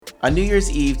On New Year's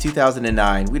Eve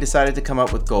 2009, we decided to come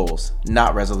up with goals,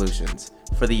 not resolutions,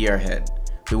 for the year ahead.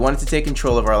 We wanted to take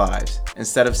control of our lives,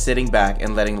 instead of sitting back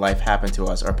and letting life happen to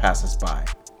us or pass us by.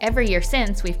 Every year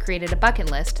since, we've created a bucket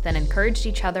list that encouraged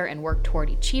each other and worked toward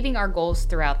achieving our goals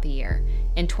throughout the year.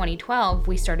 In 2012,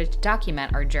 we started to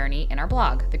document our journey in our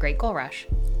blog, The Great Goal Rush.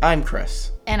 I'm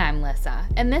Chris. And I'm Lissa,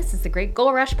 and this is The Great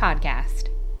Goal Rush Podcast.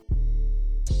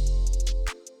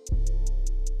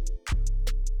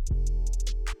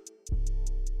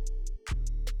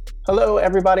 Hello,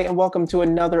 everybody, and welcome to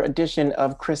another edition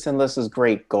of Chris and Lissa's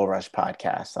Great Goal Rush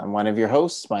Podcast. I'm one of your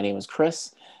hosts. My name is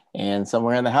Chris, and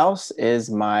somewhere in the house is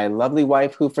my lovely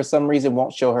wife, who for some reason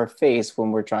won't show her face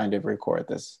when we're trying to record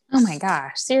this. Oh my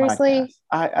gosh, seriously?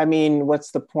 I mean,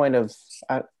 what's the point of,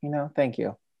 thank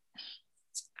you.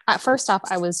 First off,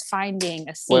 I was finding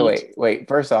a seat. Wait.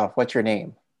 First off, what's your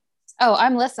name? Oh,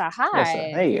 I'm Lissa. Hi.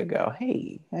 Lissa, there you go.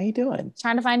 Hey, how you doing?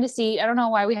 Trying to find a seat. I don't know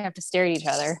why we have to stare at each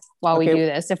other while we do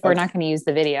this if we're not going to use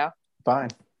the video. Fine.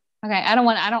 Okay, I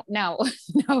don't know.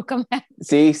 No, come back.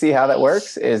 See how that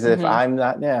works? Is if I'm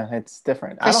not, it's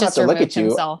different. I don't have to look at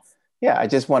you. Yeah, I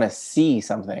just want to see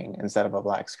something instead of a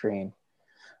black screen.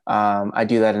 I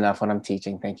do that enough when I'm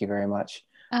teaching. Thank you very much.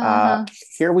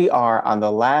 Here we are on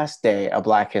the last day of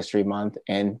Black History Month,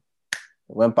 and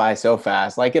it went by so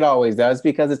fast, like it always does,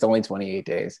 because it's only 28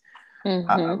 days.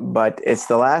 But it's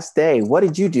the last day. What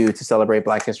did you do to celebrate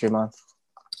Black History Month?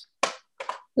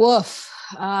 Woof.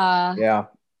 Yeah.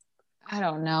 I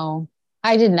don't know.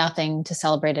 I did nothing to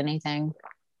celebrate anything.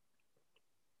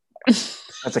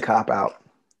 That's a cop-out.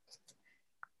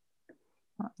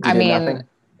 I mean,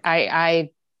 I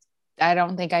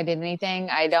don't think I did anything.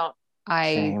 Shame.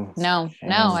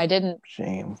 I didn't.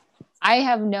 Shame. I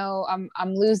have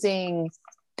I'm losing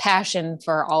passion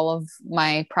for all of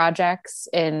my projects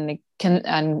and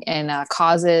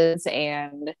causes.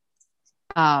 And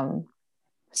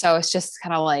so it's just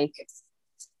kind of like,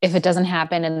 if it doesn't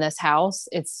happen in this house,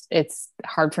 it's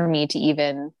hard for me to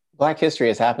even. Black history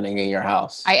is happening in your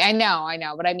house. I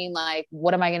know. But I mean, like,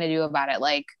 what am I going to do about it?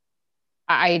 Like,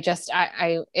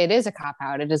 it is a cop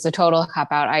out. It is a total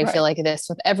cop out. I feel like this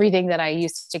with everything that I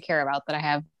used to care about, that I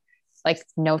have like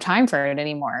no time for it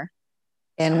anymore.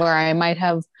 And where I might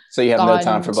have. So you have no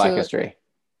time for Black history.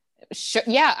 Sure,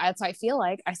 yeah, that's what I feel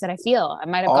like. I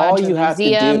might have all gone to you have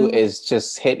to do is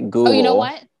just hit Google. Oh, you know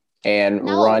what? And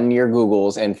run your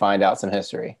Googles and find out some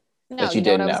history. No, you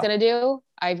know what I was going to do?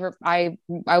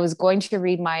 I was going to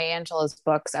read Maya Angelou's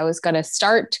books. I was going to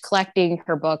start collecting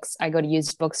her books. I go to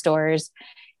used bookstores,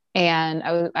 and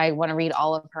I want to read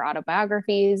all of her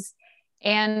autobiographies.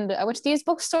 And I went to the used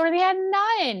bookstore, and they had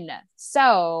none.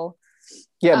 So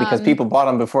yeah, because people bought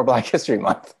them before Black History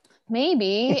Month.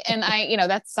 Maybe, and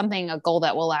that's a goal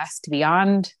that will last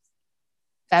beyond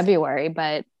February,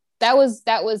 but. That was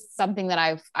something that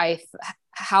I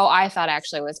thought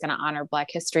actually was going to honor Black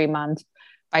History Month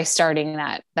by starting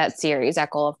that series,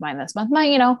 that goal of mine this month.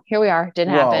 Here we are.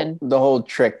 Didn't happen. The whole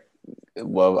trick,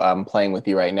 I'm playing with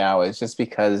you right now, is just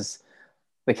because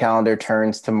the calendar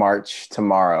turns to March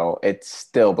tomorrow, it's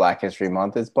still Black History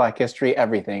Month. It's Black History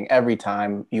everything, every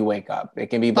time you wake up.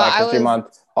 It can be Black History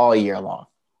Month all year long.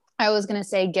 I was going to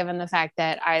say, given the fact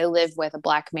that I live with a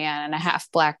Black man and a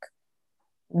half Black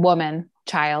woman,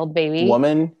 child, baby.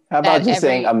 Woman? How about you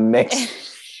saying a mix?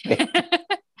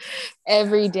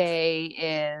 Every day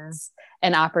is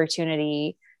an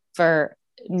opportunity for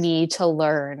me to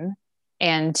learn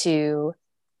and to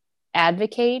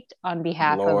advocate on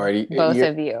behalf of both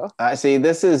of you. I see.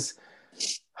 This is,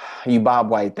 you Bob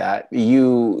White that.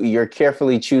 You're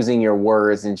carefully choosing your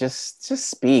words and just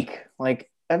speak. Like,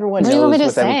 everyone knows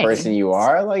what type of person you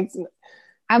are. Like,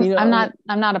 I'm not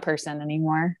a person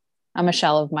anymore. I'm a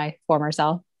shell of my former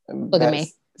self. Look at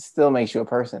me. Still makes you a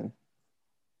person.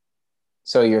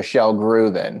 So your shell grew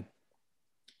then?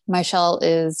 My shell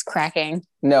is cracking.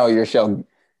 No, your shell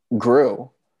grew.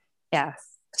 Yes.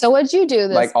 So what'd you do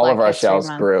this Like all of our shells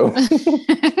grew.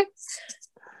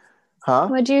 Huh?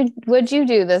 What'd you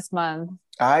do this month?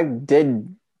 I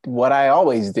did what I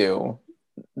always do.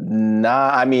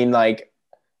 Obviously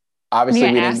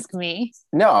you ask me.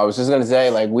 No, I was just going to say,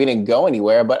 like, we didn't go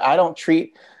anywhere, but I don't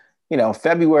treat,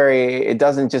 February, it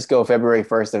doesn't just go February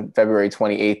 1st to February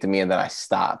 28th to me and then I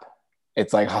stop.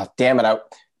 It's like, oh, damn it, I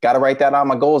got to write that on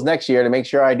my goals next year to make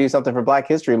sure I do something for Black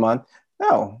History Month.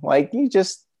 No, like,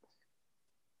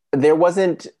 there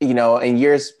wasn't, in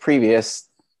years previous,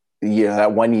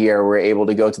 that one year we're able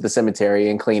to go to the cemetery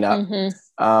and clean up.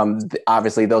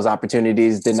 Obviously, those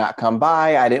opportunities did not come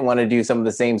by. I didn't want to do some of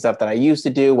the same stuff that I used to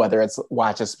do, whether it's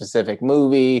watch a specific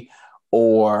movie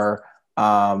or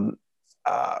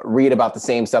read about the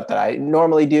same stuff that I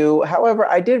normally do. However,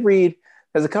 I did read,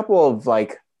 there's a couple of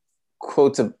like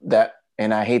quotes of that,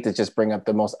 and I hate to just bring up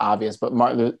the most obvious, but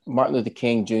Martin Luther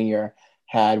King Jr.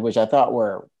 had, which I thought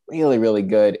were really, really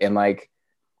good. And like,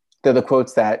 they're the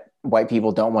quotes that white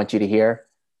people don't want you to hear,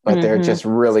 but they're just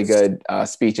really good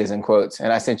speeches and quotes.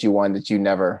 And I sent you one that you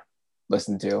never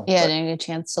listened to. Yeah, I didn't get a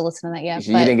chance to listen to that yet.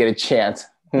 You didn't get a chance.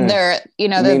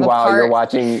 Meanwhile, you're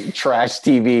watching trash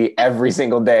TV every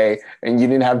single day and you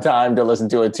didn't have time to listen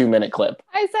to a 2-minute clip.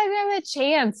 I said I have a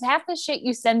chance. Half the shit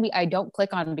you send me, I don't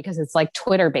click on because it's like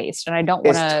Twitter based and I don't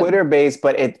want to. It's Twitter based,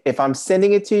 but if I'm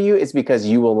sending it to you, it's because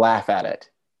you will laugh at it.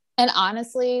 And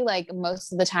honestly, like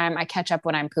most of the time I catch up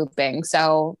when I'm pooping.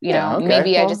 So,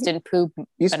 maybe I just didn't poop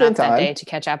enough that day to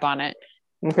catch up on it.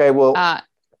 Okay. Well,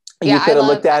 you could have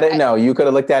looked at it. You could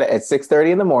have looked at it at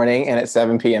 6:30 in the morning and at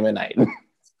 7 p.m. at night.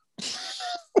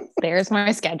 There's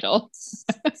my schedule.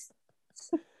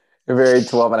 You're very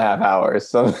 12 and a half hours.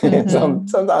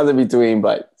 Sometimes in between,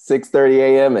 but 6:30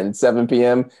 a.m. and 7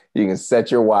 p.m. you can set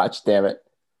your watch. Damn it.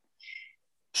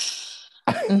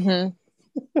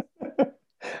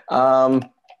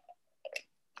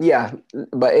 Yeah,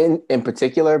 but in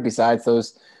particular, besides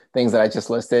those things that I just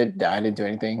listed, I didn't do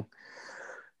anything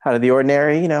out of the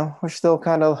ordinary. We're still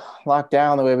kind of locked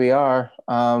down the way we are.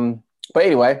 But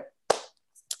anyway,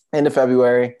 end of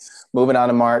February, moving on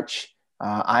to March.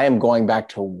 I am going back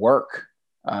to work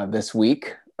this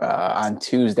week. On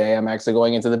Tuesday, I'm actually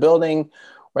going into the building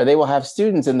where they will have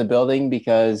students in the building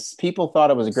because people thought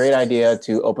it was a great idea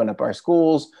to open up our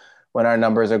schools when our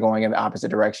numbers are going in the opposite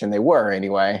direction they were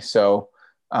anyway. So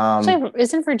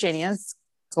isn't Virginia's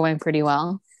going pretty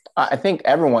well? I think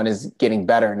everyone is getting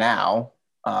better now.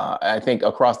 I think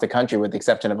across the country, with the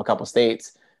exception of a couple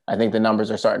states, I think the numbers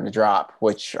are starting to drop,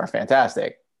 which are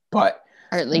fantastic. But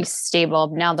or at least stable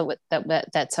now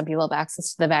that some people have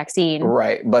access to the vaccine.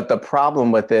 Right. But the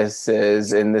problem with this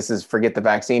is, and this is forget the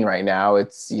vaccine right now,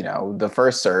 it's, the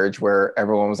first surge where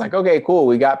everyone was like, okay, cool,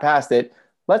 we got past it.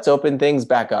 Let's open things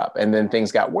back up. And then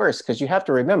things got worse because you have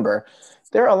to remember,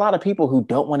 there are a lot of people who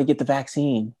don't want to get the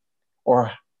vaccine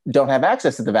or don't have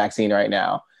access to the vaccine right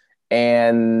now.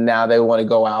 And now they want to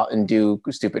go out and do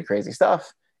stupid, crazy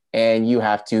stuff. And you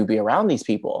have to be around these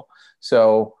people.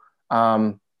 So,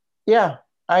 yeah,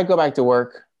 I go back to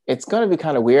work. It's going to be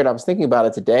kind of weird. I was thinking about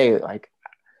it today. Like,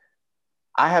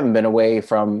 I haven't been away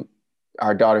from,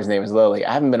 our daughter's name is Lily.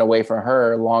 I haven't been away from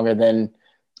her longer than.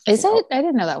 Is it? I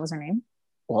didn't know that was her name.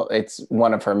 Well, it's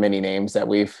one of her many names that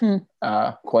we've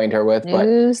coined her with.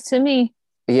 News to me.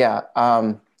 Yeah.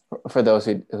 For those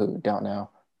who don't know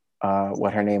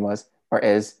what her name was or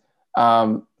is,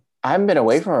 I haven't been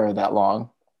away from her that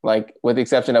long. Like, with the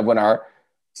exception of when our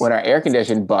air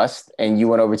condition bust and you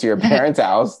went over to your parents'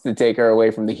 house to take her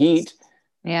away from the heat.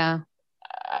 Yeah.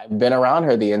 I've been around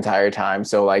her the entire time.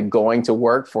 So like going to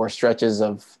work for stretches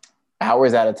of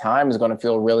hours at a time is going to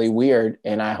feel really weird.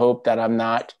 And I hope that I'm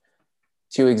not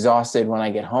too exhausted when I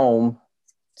get home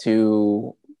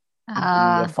to be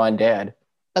a fun dad.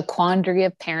 The quandary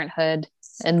of parenthood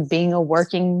and being a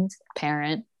working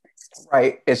parent.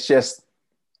 Right. It's just,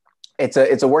 it's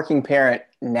a working parent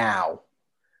now.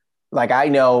 Like, I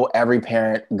know every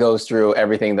parent goes through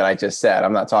everything that I just said.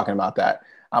 I'm not talking about that.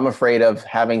 I'm afraid of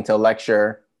having to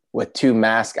lecture with 2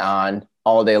 masks on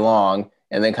all day long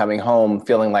and then coming home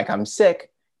feeling like I'm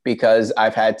sick because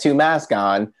I've had 2 masks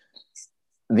on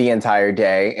the entire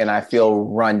day and I feel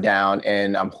run down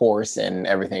and I'm hoarse and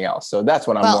everything else. So that's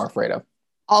what I'm more afraid of.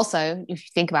 Also, if you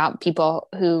think about people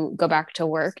who go back to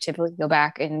work, typically go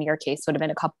back, in your case would have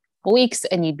been a couple weeks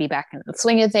and you'd be back in the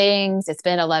swing of things. It's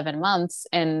been 11 months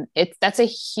and that's a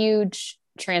huge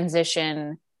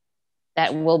transition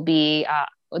that will be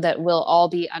that we'll all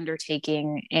be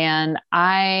undertaking. And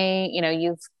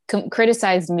you've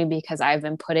criticized me because I've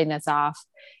been putting this off,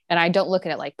 and I don't look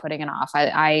at it like putting it off.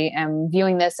 I am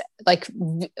viewing this like,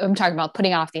 I'm talking about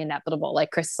putting off the inevitable.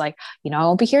 Like Chris is like, I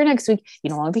won't be here next week. You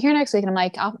don't want to be here next week. And I'm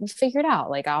like, I'll figure it out.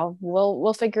 Like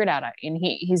we'll figure it out. And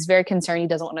he's very concerned. He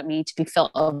doesn't want me to be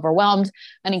felt overwhelmed.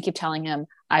 And I keep telling him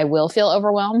I will feel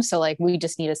overwhelmed. So like, we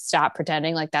just need to stop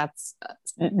pretending like that's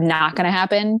not going to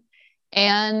happen.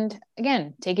 And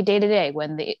again, take it day to day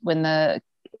when the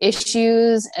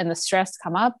issues and the stress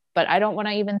come up, but I don't want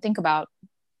to even think about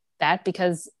that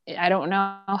because I don't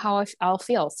know how I'll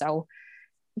feel. So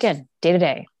again, day to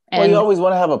day. Well, you always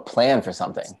want to have a plan for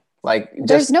something. Like,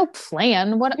 there's no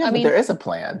plan. There is a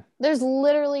plan. There's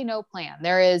literally no plan.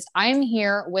 I'm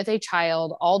here with a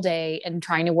child all day and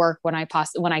trying to work when I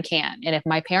can. And if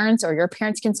my parents or your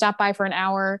parents can stop by for an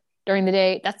hour, during the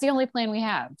day. That's the only plan we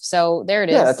have. So there it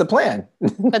is. Yeah, that's a plan.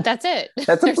 But that's it.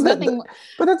 There's nothing.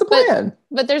 But that's a plan.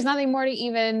 But there's nothing more to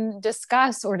even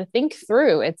discuss or to think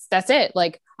through. That's it.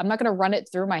 Like, I'm not going to run it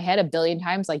through my head a billion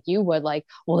times like you would. Like,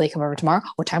 will they come over tomorrow?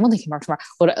 What time will they come over tomorrow?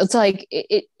 It's like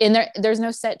there's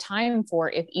no set time for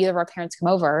if either of our parents come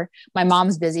over. My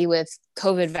mom's busy with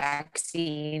COVID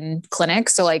vaccine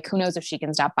clinics, so like, who knows if she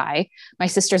can stop by. My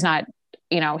sister's not.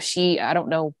 I don't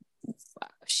know.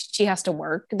 She has to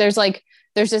work. There's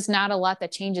just not a lot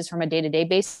that changes from a day-to-day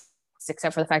basis,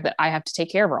 except for the fact that I have to take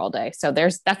care of her all day. So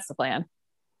that's the plan.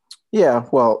 Yeah.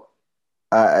 Well,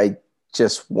 I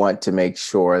just want to make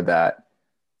sure that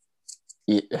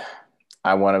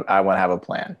I want to have a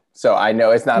plan. So I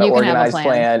know it's not an organized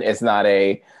plan. It's not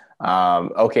a,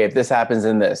 okay, if this happens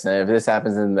in this, and if this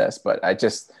happens in this, but I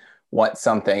just want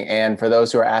something. And for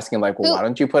those who are asking, like, well, why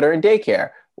don't you put her in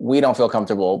daycare? We don't feel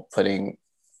comfortable putting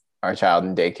our child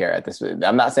in daycare at this.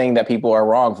 I'm not saying that people are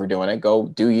wrong for doing it. Go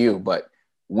do you, but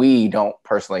we don't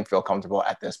personally feel comfortable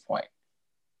at this point.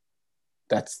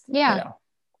 That's, and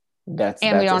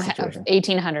we don't have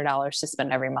 $1,800 to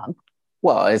spend every month.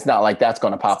 Well, it's not like that's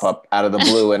going to pop up out of the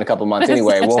blue in a couple of months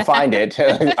anyway. We'll find it.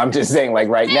 I'm just saying, like,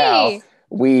 right now,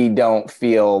 we don't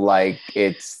feel like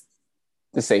it's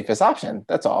the safest option.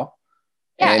 That's all.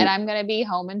 Yeah, and I'm going to be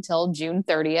home until June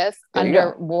 30th.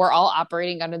 We're all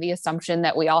operating under the assumption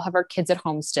that we all have our kids at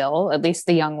home still, at least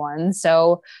the young ones.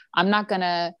 So I'm not going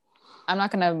to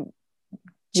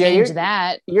change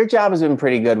that. Your job has been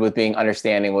pretty good with being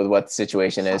understanding with what the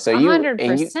situation is. So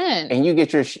 100%. And you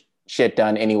get your shit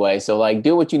done anyway. So like,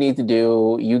 do what you need to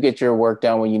do. You get your work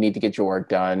done when you need to get your work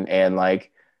done. And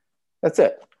like, that's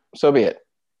it. So be it.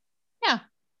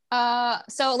 Yeah.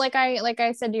 So like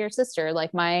I said to your sister,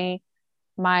 like my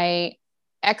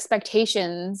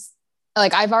expectations,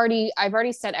 like I've already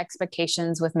set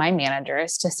expectations with my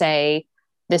managers to say,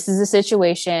 this is a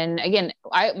situation. Again,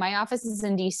 my office is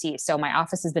in DC. So my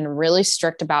office has been really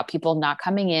strict about people not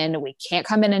coming in. We can't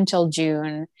come in until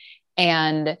June.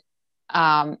 And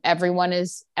everyone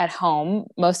is at home.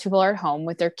 Most people are at home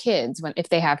with their kids if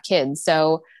they have kids.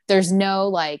 So there's no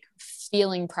like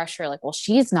feeling pressure. Like, well,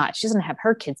 she doesn't have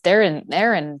her kids. They're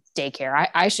in daycare.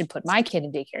 I should put my kid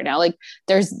in daycare now. Like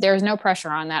there's no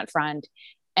pressure on that front.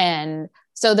 And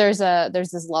so there's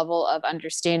this level of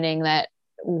understanding that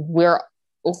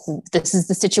this is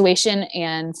the situation.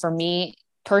 And for me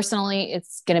personally,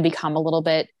 it's going to become a little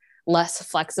bit less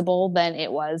flexible than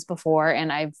it was before.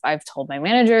 And I've told my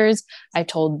managers, I've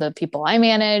told the people I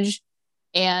manage,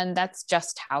 and that's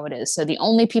just how it is. So the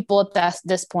only people at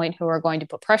this point who are going to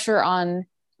put pressure on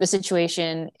the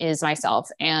situation is myself.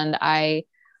 And I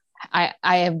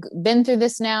have been through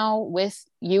this now with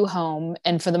you home.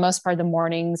 And for the most part, the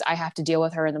mornings I have to deal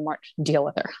with her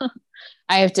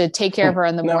I have to take care of her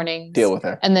in the mornings, deal with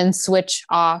her, and then switch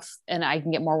off, and I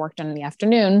can get more work done in the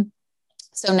afternoon.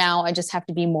 So now I just have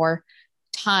to be more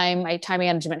my time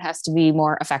management has to be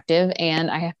more effective, and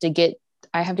I have to get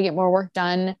more work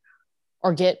done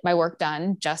or get my work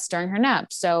done just during her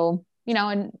nap. So,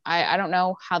 and I don't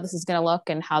know how this is going to look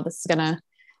and how this is going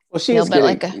to feel,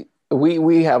 but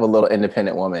we have a little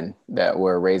independent woman that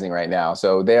we're raising right now.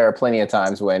 So there are plenty of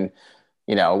times when,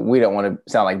 we don't want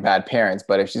to sound like bad parents,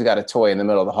 but if she's got a toy in the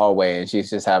middle of the hallway and she's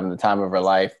just having the time of her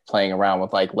life playing around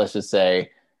with, like, let's just say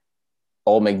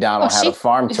Old MacDonald had a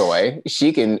farm toy,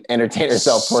 she can entertain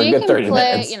herself for a good 30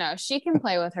 minutes. She can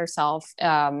play with herself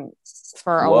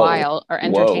for a while, or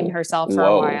entertain herself for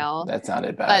a while. That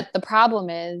sounded bad. But the problem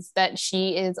is that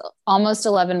she is almost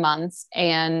 11 months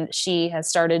and she has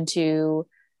started to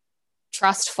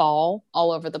trust fall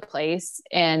all over the place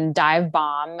and dive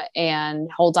bomb and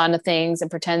hold on to things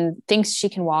and thinks she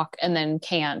can walk and then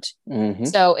can't. Mm-hmm.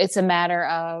 So it's a matter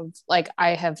of, like,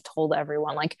 I have told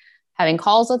everyone, like, having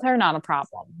calls with her, not a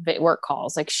problem. But work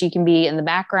calls, like, she can be in the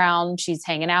background, she's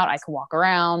hanging out, I can walk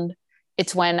around.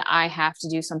 It's when I have to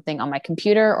do something on my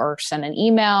computer or send an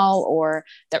email or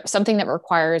something that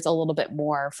requires a little bit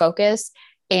more focus.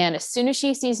 And as soon as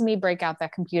she sees me break out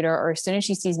that computer, or as soon as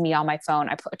she sees me on my phone,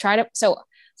 so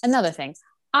another thing,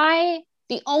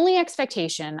 the only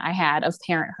expectation I had of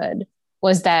parenthood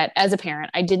was that as a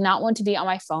parent, I did not want to be on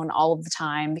my phone all of the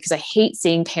time, because I hate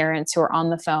seeing parents who are on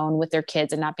the phone with their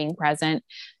kids and not being present.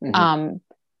 Mm-hmm.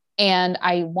 And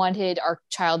I wanted our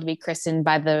child to be christened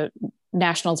by the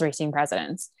Nationals racing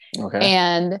presidents. Okay.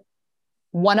 And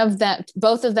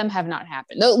both of them have not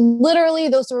happened. Literally,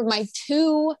 those were my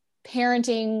two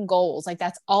parenting goals. Like,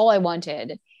 that's all I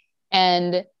wanted.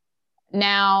 And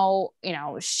now,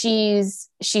 she's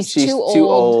She's too too old.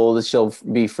 old. She'll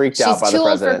be freaked out She's by too the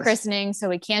old for president. christening, so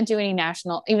we can't do any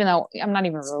national, even though I'm not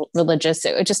even religious.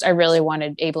 I really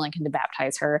wanted Abe Lincoln to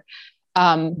baptize her.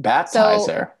 Baptize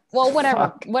her. Well,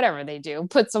 Fuck. whatever they do,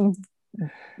 put some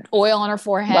oil on her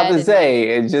forehead. About to say,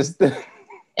 it just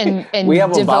and we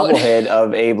have a devote bobblehead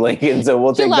of Abe Lincoln, so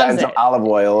we'll She take that loves and some it. olive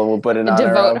oil and we'll put it on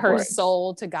devote her her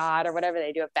soul to God or whatever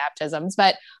they do at baptisms.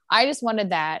 But I just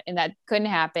wanted that, and that couldn't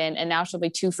happen. And now she'll be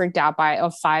too freaked out by a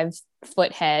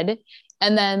 5-foot head.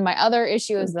 And then my other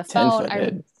issue is the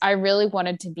phone. I really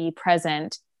wanted to be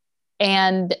present.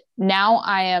 And now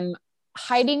I am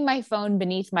hiding my phone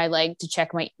beneath my leg to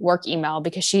check my work email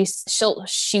because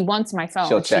she wants my phone.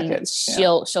 She'll check it.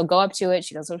 She'll go up to it.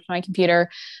 She goes up to my computer.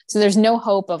 So there's no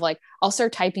hope of like, I'll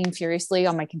start typing furiously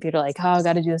on my computer, like, oh, I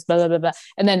got to do this, blah, blah, blah, blah.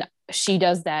 And then she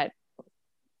does that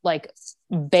like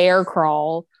bear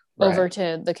crawl over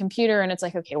to the computer. And it's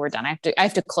like, okay, we're done. I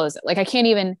have to close it. Like, I can't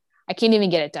even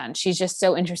get it done. She's just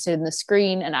so interested in the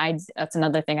screen. And that's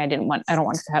another thing I don't want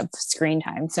to have screen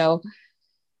time. So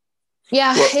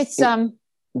yeah,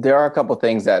 there are a couple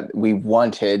things that we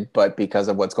wanted, but because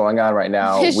of what's going on right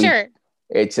now,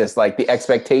 it's just like the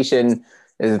expectation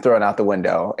is thrown out the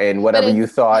window, and whatever you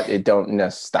thought, it don't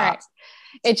just stop.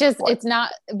 Right. It's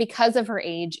not because of her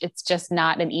age. It's just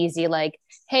not an easy like,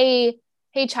 hey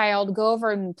child, go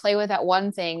over and play with that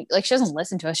one thing. Like, she doesn't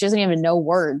listen to us. She doesn't even know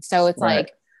words. So it's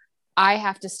like, I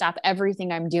have to stop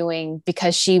everything I'm doing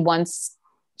because she wants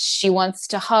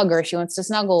to hug, or she wants to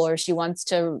snuggle, or she wants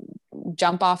to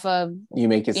jump off you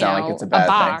make it sound like it's a bad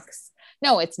box.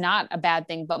 No, it's not a bad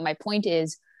thing. But my point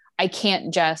is, I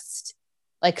can't just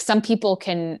like, some people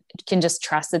can just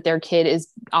trust that their kid is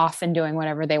off and doing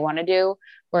whatever they want to do,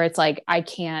 where it's like, I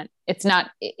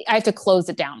have to close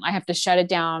it down. I have to shut it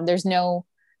down. There's no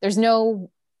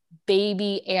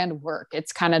baby and work.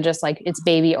 It's kind of just like, it's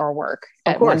baby or work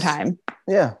at one time.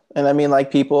 Yeah. And I mean,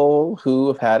 like, people who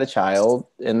have had a child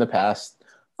in the past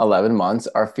 11 months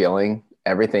are feeling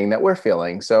everything that we're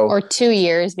feeling. So, or 2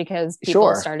 years, because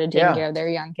people started taking care of their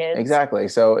young kids. Exactly.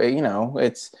 So,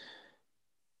 it's,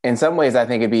 in some ways, I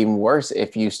think it'd be even worse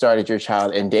if you started your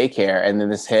child in daycare and then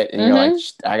this hit and you're like,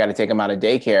 I got to take them out of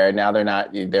daycare. And now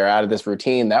they're out of this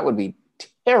routine. That would be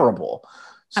terrible.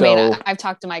 So, I mean, I've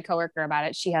talked to my coworker about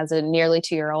it. She has a nearly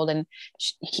 2-year-old, and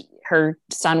her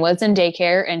son was in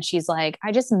daycare, and she's like,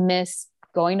 I just miss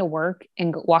going to work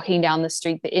and walking down the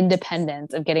street, the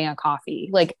independence of getting a coffee.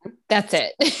 Like, that's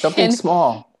it. Something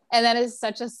small. And that is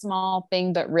such a small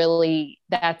thing, but really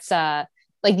that's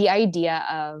like the idea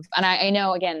of, and I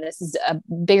know, again, this is a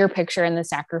bigger picture and the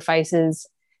sacrifices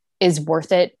is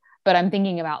worth it, but I'm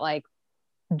thinking about like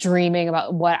dreaming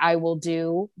about what I will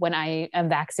do when I am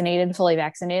fully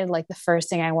vaccinated. Like, the first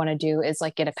thing I want to do is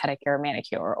like get a pedicure or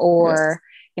manicure, or,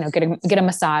 get a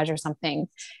massage or something.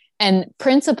 And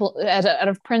out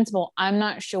of principle, I'm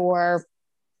not sure.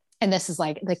 And this is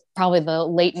like probably the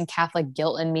latent Catholic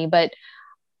guilt in me, but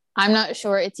I'm not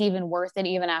sure it's even worth it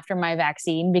even after my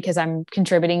vaccine, because I'm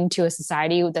contributing to a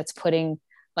society that's putting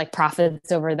like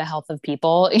profits over the health of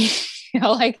people.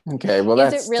 Okay, well,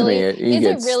 that's really, to me, you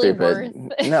get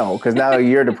stupid. No, because now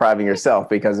you're depriving yourself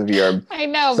because of your I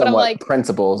know, but I'm like,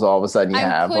 principles all of a sudden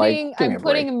I'm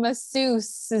putting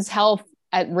masseuse's health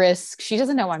at risk. She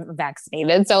doesn't know I'm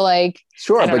vaccinated. So like,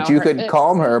 sure, but you could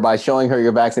calm her by showing her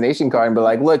your vaccination card and be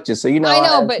like, look, just so you know. I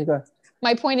know, but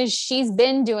my point is, she's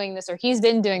been doing this, or he's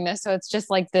been doing this. So it's just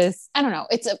like this, I don't know.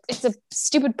 It's a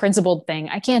stupid principled thing.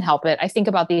 I can't help it. I think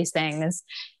about these things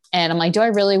and I'm like, do I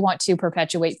really want to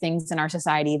perpetuate things in our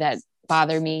society that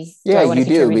bother me? Yeah, you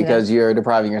do, because you're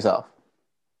depriving yourself.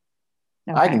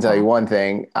 Okay, I can tell you one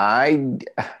thing.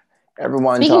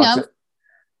 Everyone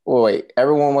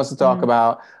wants to talk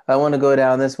about, I want to go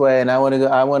down this way, and I want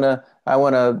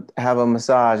to have a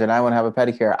massage, and I want to have a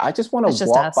pedicure. I just want to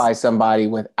walk by somebody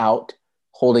without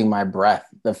holding my breath.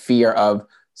 The fear of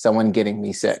someone getting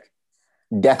me sick,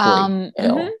 deathly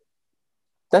ill.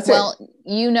 That's it. Well,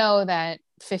 you know that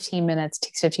 15 minutes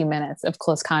takes 15 minutes of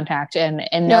close contact, and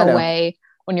in no way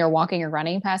when you're walking or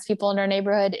running past people in our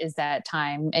neighborhood is that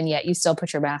time, and yet you still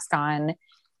put your mask on.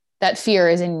 That fear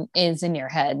is in your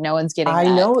head. No one's getting that.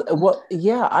 I know. Well,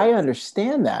 yeah, I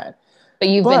understand that. But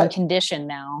you've been conditioned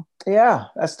now. Yeah,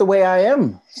 that's the way I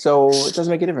am. So it doesn't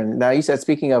make a difference. Now, you said,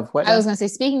 speaking of what? I was going to say,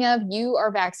 speaking of, you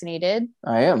are vaccinated.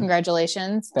 I am.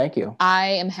 Congratulations. Thank you. I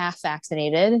am half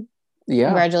vaccinated. Yeah.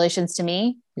 Congratulations to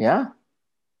me. Yeah.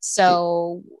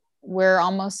 So we're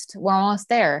almost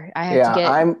there. I have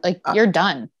to get, you're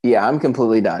done. Yeah, I'm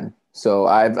completely done. So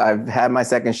I've had my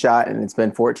second shot, and it's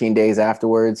been 14 days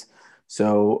afterwards.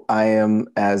 So I am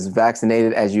as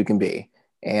vaccinated as you can be.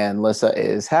 and Lissa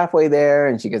is halfway there,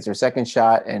 and she gets her second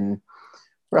shot in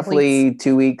roughly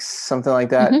 2 weeks, something like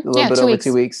that, a little bit over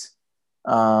 2 weeks.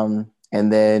 And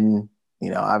then,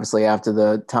 obviously after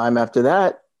the time after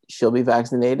that, she'll be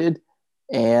vaccinated.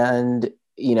 And,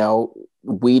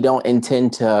 we don't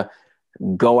intend to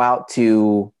go out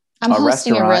to I'm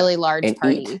hosting a really large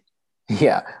party. Eat.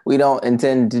 Yeah, we don't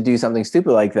intend to do something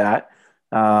stupid like that.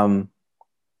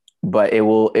 But it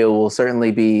will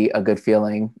certainly be a good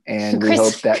feeling. And we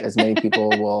hope that as many people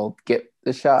will get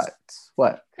the shots.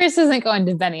 What? Chris isn't going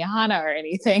to Benihana or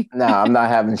anything. No, I'm not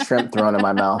having shrimp thrown in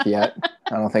my mouth yet.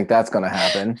 I don't think that's going to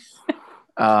happen.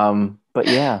 But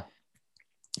yeah,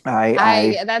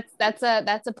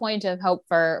 that's a point of hope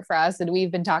for us. And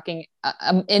we've been talking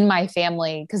in my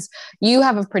family, because you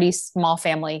have a pretty small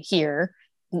family here,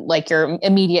 like your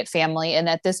immediate family. And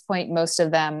at this point, most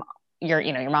of them, your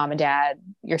mom and dad,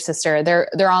 your sister,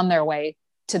 they're on their way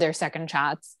to their second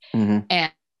shots. Mm-hmm.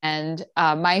 And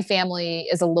my family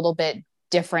is a little bit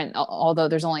different, although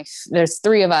there's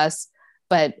 3 of us,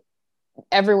 but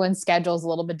everyone's schedule is a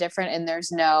little bit different. And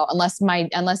there's no, unless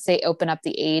they open up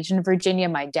the age in Virginia,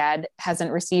 my dad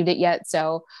hasn't received it yet.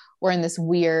 So we're in this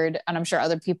weird, and I'm sure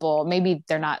other people, maybe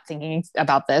they're not thinking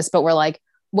about this, but we're like,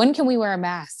 when can we wear a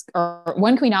mask, or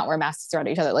when can we not wear masks around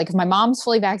each other? Like if my mom's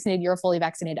fully vaccinated, you're fully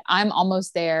vaccinated, I'm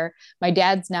almost there. My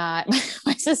dad's not,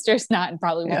 my sister's not, and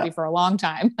probably won't be for a long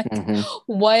time. Like,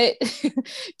 what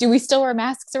do we still wear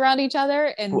masks around each other?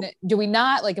 And do we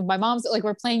not? Like if my mom's like,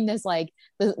 we're playing this, like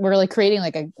we're like creating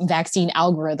like a vaccine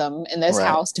algorithm in this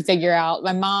house to figure out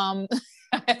my mom.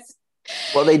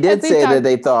 Well, they did say that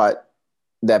they thought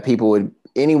that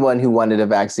anyone who wanted a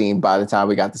vaccine by the time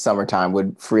we got to summertime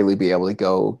would freely be able to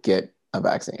go get a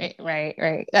vaccine.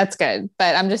 Right. That's good.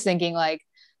 But I'm just thinking, like,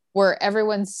 where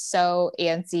everyone's so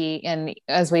antsy, and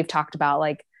as we've talked about,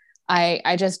 like, there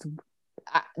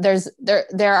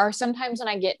are some times when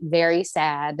I get very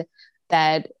sad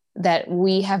that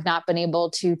we have not been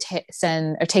able to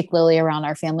send or take Lily around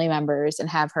our family members and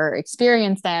have her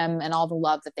experience them and all the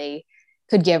love that they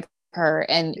could give her.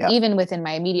 And even within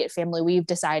my immediate family, we've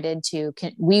decided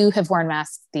we have worn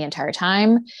masks the entire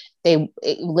time.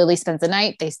 Lily spends the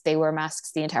night, they wear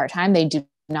masks the entire time. They do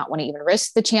not want to even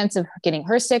risk the chance of getting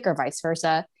her sick or vice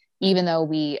versa, even though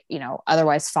we,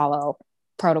 otherwise follow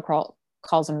protocols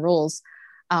and rules.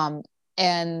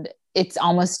 And it's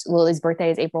almost, Lily's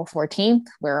birthday is April 14th.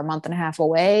 We're a month and a half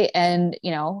away. And,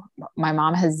 my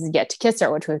mom has yet to kiss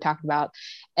her, which we've talked about.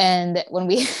 And when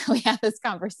we had this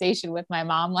conversation with my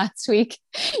mom last week,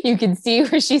 you can see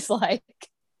where she's like,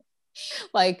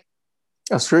 oh,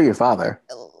 screw your father.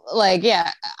 Like,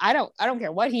 yeah, I don't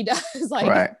care what he does.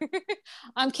 Like,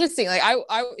 I'm kissing. Like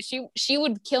she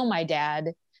would kill my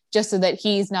dad just so that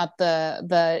he's not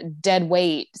the dead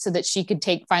weight, so that she could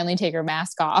finally take her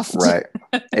mask off. Right.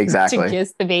 Exactly. To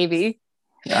kiss the baby.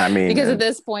 I mean, because at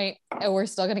this point, we're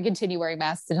still going to continue wearing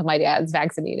masks until my dad's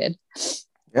vaccinated.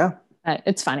 Yeah.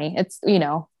 It's funny. It's,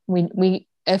 we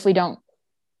if we don't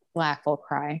laugh, we'll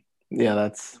cry. Yeah,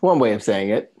 that's one way of saying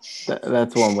it.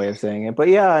 That's one way of saying it. But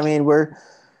yeah, I mean,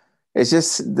 it's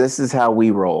just, this is how we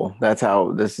roll.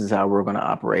 This is how we're going to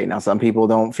operate. Now, some people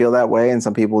don't feel that way, and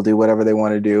some people do whatever they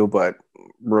want to do, but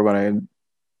we're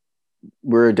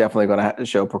definitely going to have to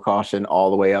show precaution all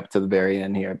the way up to the very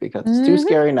end here, because it's too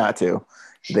scary not to.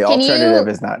 The alternative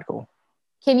is not cool.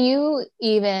 Can you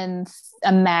even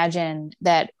imagine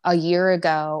that a year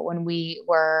ago, when we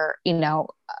were,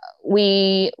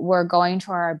 we were going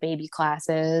to our baby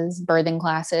classes, birthing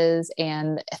classes,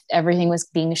 and everything was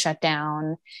being shut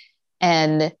down,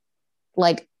 and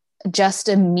like just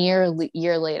a mere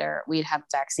year later, we'd have a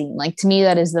vaccine. Like, to me,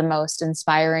 that is the most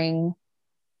inspiring.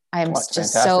 I'm just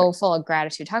fantastic. So full of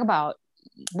gratitude. Talk about,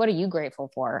 what are you grateful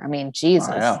for? I mean,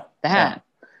 Jesus,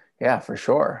 Yeah, for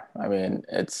sure. I mean,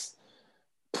 it's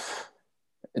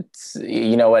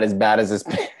what, as bad as this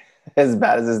thing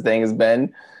has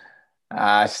been,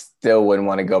 I still wouldn't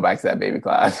want to go back to that baby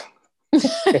class.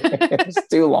 It's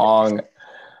too long.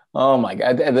 Oh my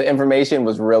God. The information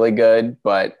was really good,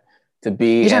 but to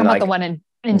be, you're talking about the one in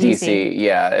DC.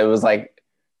 Yeah. It was like,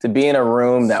 to be in a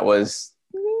room that was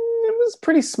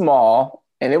pretty small,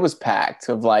 and it was packed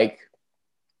of, like,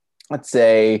 let's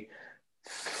say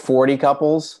 40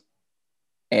 couples,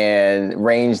 and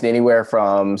ranged anywhere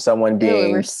from someone being,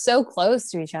 we were so close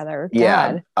to each other.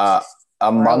 God.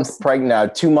 A month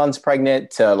pregnant, 2 months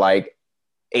pregnant, to like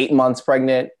 8 months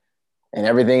pregnant, and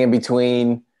everything in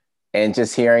between. And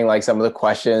just hearing like some of the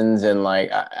questions, and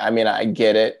like, I mean, I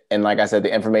get it. And like I said,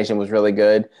 the information was really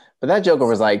good, but that joker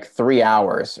was like 3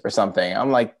 hours or something.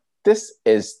 I'm like, this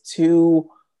is too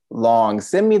long.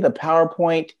 Send me the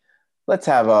PowerPoint let's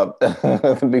have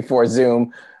a before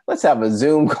Zoom. Let's have a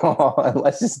Zoom call and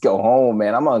let's just go home,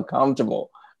 man. I'm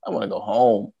uncomfortable. I want to go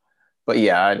home. But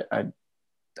yeah,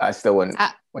 I still wouldn't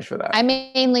wish for that. I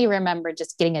mainly remember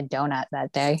just getting a donut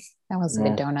that day. That was a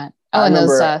good donut. Oh, I and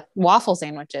remember, those waffle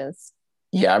sandwiches.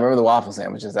 yeah, I remember the waffle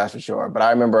sandwiches, that's for sure. But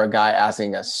I remember a guy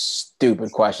asking a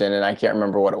stupid question and I can't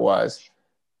remember what it was.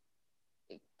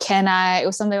 It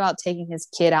was something about taking his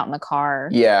kid out in the car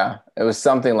Yeah, it was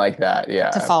something like that.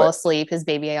 Yeah. to fall asleep, his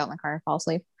baby out in the car to fall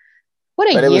asleep. What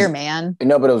a But it year, was, man.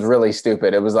 no, but it was really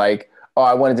stupid. It was like, oh,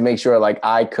 I wanted to make sure like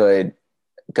I could,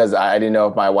 because I didn't know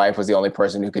if my wife was the only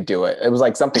person who could do it. It was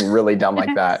like something really dumb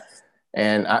like that.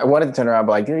 And I wanted to turn around and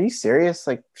be like, are you serious?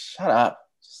 Like, shut up.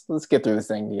 Just let's get through this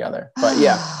thing together. But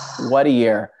yeah, what a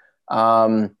year.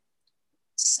 So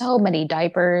many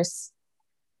diapers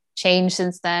changed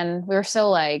since then. We were so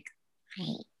like,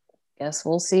 guess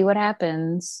we'll see what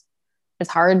happens. It's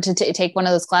hard to take one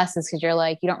of those classes because you're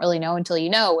like, you don't really know until you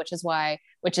know, which is my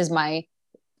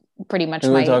pretty much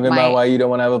we're my talking about why you don't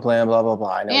want to have a plan, blah, blah,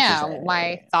 blah. I know yeah,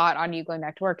 my thought on you going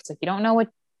back to work. It's like, you don't know what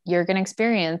you're going to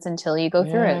experience until you go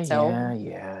through it. So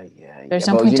there's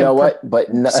no point you know what? But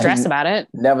stress about it.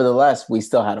 Nevertheless, we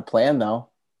still had a plan though.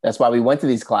 That's why we went to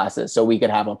these classes so we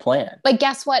could have a plan. But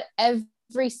guess what?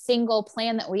 Every single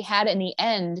plan that we had in the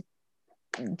end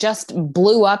just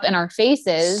blew up in our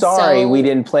faces. Sorry, we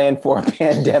didn't plan for a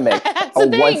pandemic.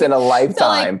 Once in a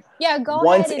lifetime. So like, go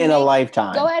once ahead in a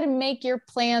lifetime. Go ahead and make your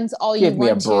plans all Give you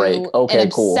want me a break. to, okay,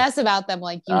 and cool. obsess about them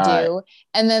like you do. Right.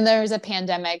 And then there's a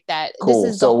pandemic that cool.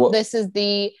 this is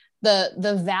the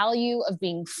value of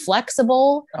being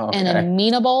flexible and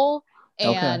amenable,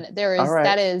 and there is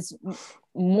that is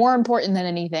more important than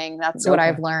anything. That's what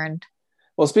I've learned.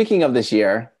 Well, speaking of this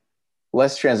year,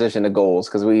 let's transition to goals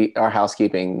because our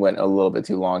housekeeping went a little bit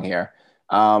too long here.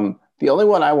 The only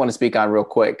one I want to speak on real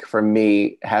quick for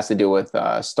me has to do with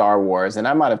Star Wars. And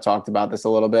I might have talked about this a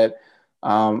little bit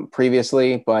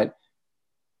previously, but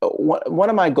one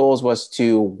of my goals was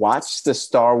to watch the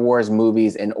Star Wars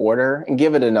movies in order and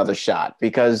give it another shot,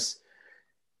 because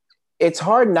it's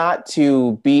hard not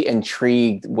to be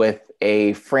intrigued with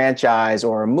a franchise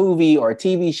or a movie or a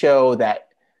TV show that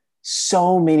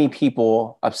so many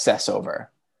people obsess over,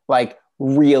 like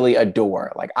really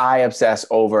adore. Like I obsess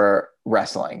over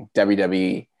wrestling,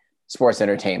 WWE, sports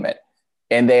entertainment,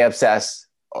 and they obsess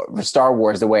over Star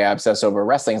Wars the way I obsess over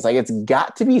wrestling. It's like, it's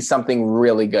got to be something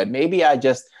really good. Maybe I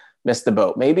just missed the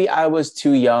boat. Maybe I was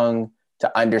too young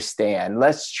to understand.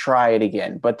 Let's try it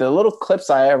again. But the little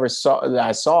clips I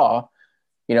saw,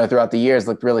 throughout the years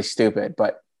looked really stupid,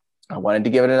 but I wanted to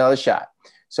give it another shot.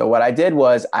 So what I did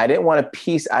was I didn't want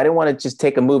to just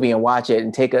take a movie and watch it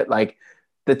and take it like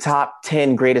the top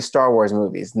 10 greatest Star Wars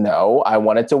movies. No, I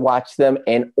wanted to watch them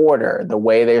in order, the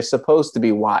way they're supposed to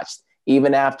be watched,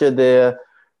 even after the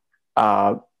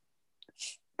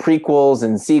prequels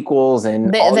and sequels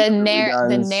and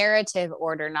the narrative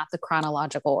order, not the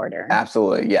chronological order.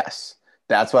 Absolutely. Yes.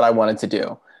 That's what I wanted to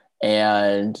do.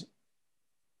 And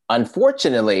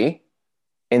unfortunately,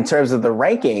 in terms of the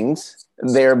rankings,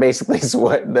 they're basically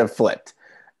they're flipped.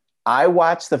 I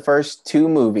watched the first two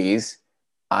movies.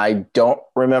 I don't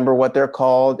remember what they're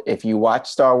called. If you watch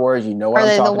Star Wars, you know what I'm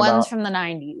talking about. Are they the ones from the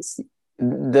 90s?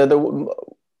 They're the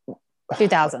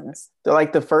 2000s. They're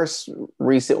like the first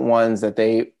recent ones that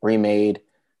they remade.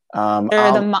 They're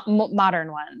the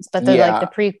modern ones, but they're like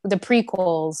the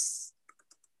prequels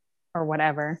or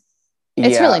whatever.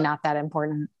 It's really not that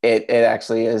important. It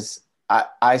actually is.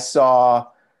 I saw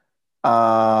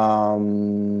The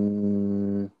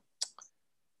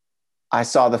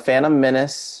Phantom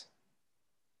Menace,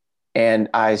 and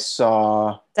I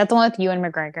saw... Is that the one with Ewan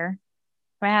McGregor?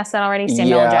 I asked that already.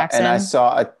 Samuel Jackson. And I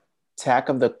saw Attack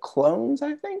of the Clones,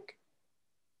 I think.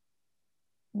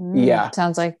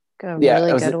 Sounds like a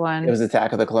really good one. It was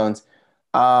Attack of the Clones.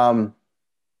 They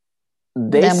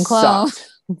Them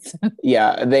clones.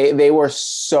 Yeah, they were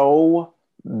so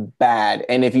bad.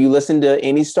 And if you listen to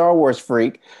any Star Wars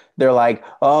freak, they're like,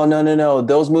 oh, no,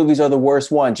 those movies are the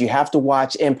worst ones. You have to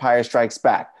watch Empire Strikes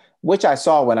Back, which I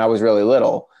saw when I was really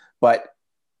little, but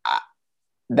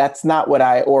that's not what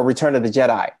or Return of the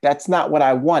Jedi. That's not what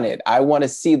I wanted. I want to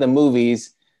see the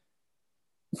movies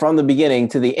from the beginning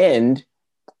to the end.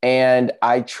 And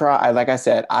like I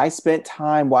said, I spent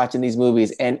time watching these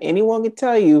movies, and anyone can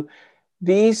tell you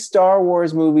these Star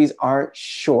Wars movies aren't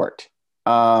short.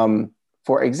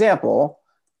 For example,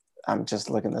 I'm just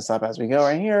looking this up as we go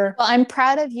right here. Well, I'm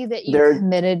proud of you that you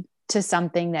committed to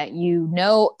something that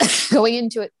going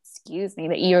into it,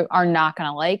 that you are not going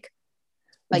to like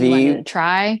you wanted to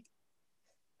try.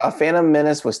 A Phantom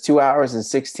Menace was 2 hours and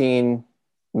 16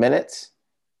 minutes.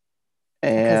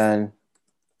 And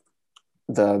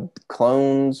the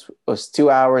Clones was 2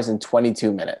 hours and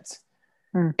 22 minutes.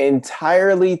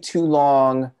 Entirely too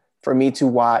long for me to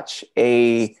watch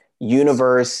a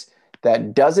universe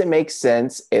that doesn't make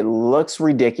sense. It looks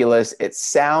ridiculous. It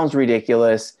sounds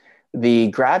ridiculous.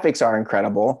 The graphics are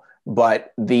incredible,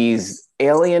 but these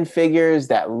alien figures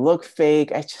that look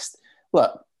fake, I just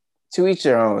look, to each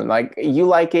their own. Like, you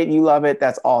like it, you love it,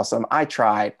 that's awesome. I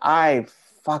tried. I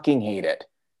fucking hate it.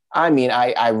 I mean,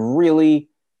 I really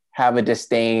have a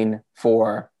disdain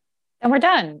for. And we're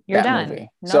done. You're done. Movie.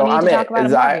 No so need I'm to talk about a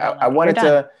movie. I wanted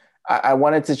to. I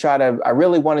wanted to try to. I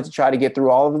really wanted to try to get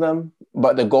through all of them,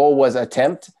 but the goal was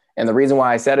attempt. And the reason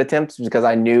why I said attempt is because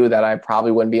I knew that I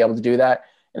probably wouldn't be able to do that,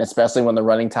 and especially when the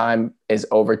running time is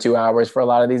over 2 hours for a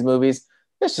lot of these movies,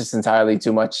 it's just entirely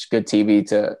too much good TV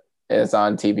is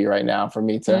on TV right now for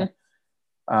me to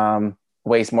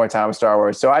waste more time with Star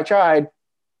Wars. So I tried,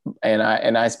 and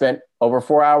I spent over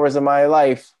 4 hours of my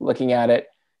life looking at it,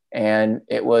 and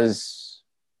it was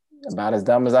about as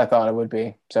dumb as I thought it would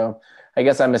be. So I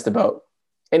guess I missed the boat.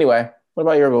 Anyway, what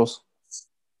about your goals?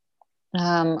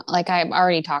 Like I've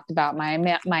already talked about my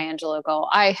Angelo goal.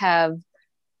 I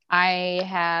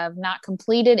have not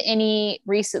completed any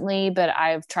recently, but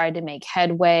I've tried to make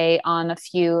headway on a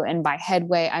few. And by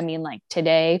headway, I mean like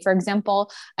today, for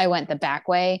example, I went the back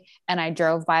way and I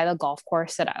drove by the golf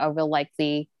course that I will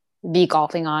likely be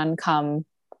golfing on come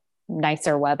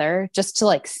nicer weather, just to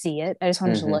like see it. I just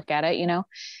wanted to look at it, you know.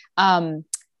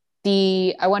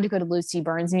 I want to go to Lucy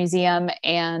Burns Museum,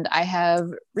 and I have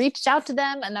reached out to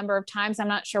them a number of times. I'm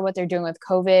not sure what they're doing with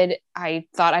COVID. I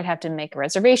thought I'd have to make a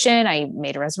reservation. I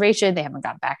made a reservation. They haven't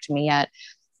got back to me yet.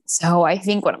 So I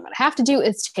think what I'm going to have to do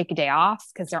is take a day off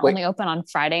because they're only open on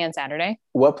Friday and Saturday.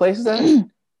 What place is that?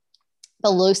 The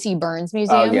Lucy Burns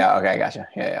Museum. Oh, yeah. Okay. Gotcha.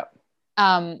 Yeah.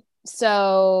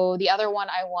 So the other one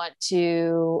I want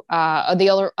to,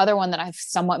 the other one that I've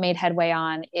somewhat made headway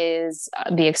on is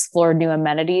the Explore New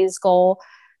Amenities goal.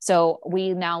 So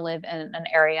we now live in an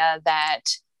area that,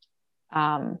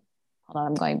 hold on,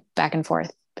 I'm going back and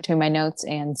forth between my notes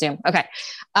and Zoom. Okay.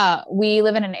 We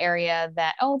live in an area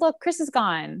that, oh, look, Chris is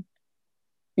gone.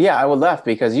 Yeah, I left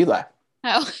because you left.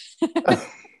 Oh.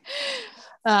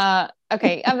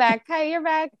 Okay, I'm back. Hi, you're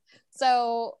back.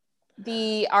 So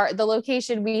the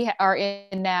location we are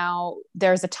in now,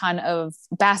 there's a ton of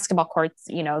basketball courts,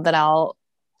 you know, that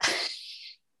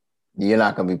you're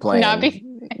not going to be playing.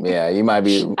 Yeah, you might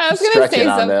be I was going to say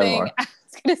something. I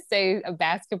was going to say a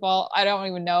basketball. I don't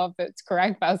even know if it's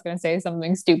correct, but I was going to say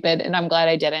something stupid, and I'm glad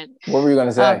I didn't. What were you going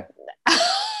to say?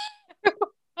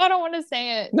 I don't want to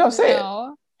say it. No, say it.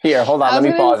 Here, hold on. Let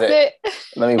me pause it.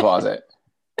 Let me pause it.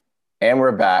 And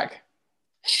we're back.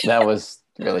 That was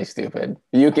really stupid.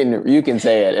 You can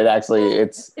say it.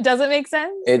 It doesn't make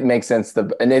sense. It makes sense.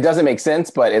 And it doesn't make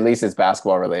sense, but at least it's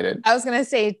basketball related. I was going to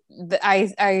say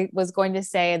I was going to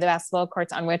say the basketball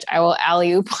courts on which I will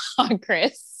alley-oop on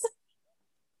Chris.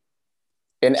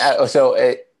 And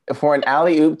so for an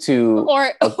alley-oop to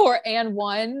or and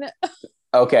one.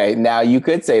 Okay, now you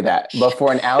could say that, but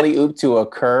for an alley-oop to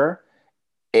occur,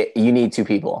 you need two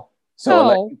people. So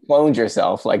unless you cloned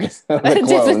yourself, like the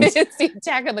clones. It's the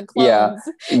attack of the clones.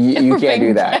 Yeah, you can't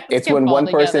do that. It's when one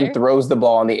person throws the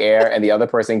ball in the air and the other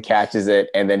person catches it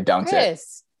and then dunks it.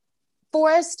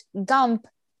 Forrest Gump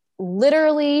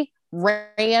literally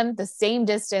ran the same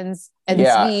distance and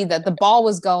speed that the ball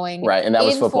was going. Right, and that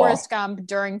was football. Forrest Gump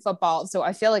during football. So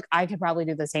I feel like I could probably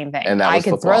do the same thing. And I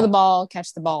could throw the ball,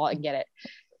 catch the ball, and get it.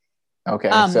 Okay,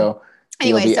 so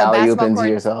anyway, you'll be alley-ooping to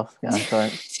yourself. Yeah,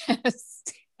 correct.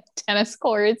 Tennis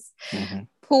courts,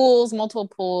 pools, multiple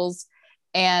pools,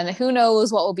 and who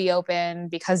knows what will be open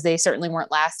because they certainly weren't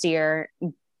last year.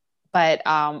 But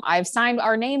I've signed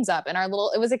our names up and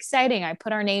it was exciting. I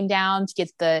put our name down to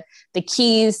get the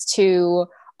keys to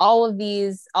all of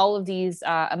these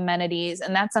amenities.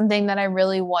 And that's something that I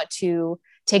really want to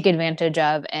take advantage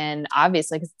of. And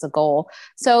obviously, because it's a goal.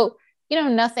 So, you know,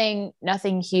 nothing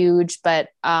huge, but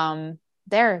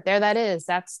there that is.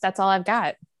 That's all I've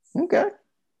got. Okay.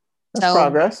 That's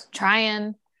progress.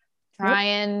 Trying. Just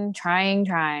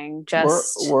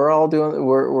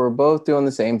we're both doing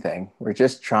the same thing. We're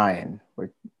just trying. We're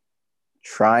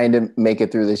trying to make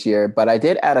it through this year. But I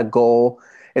did add a goal.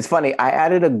 It's funny. I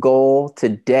added a goal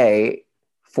today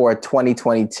for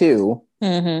 2022.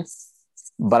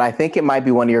 But I think it might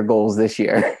be one of your goals this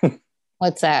year.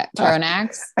 What's that? Throw an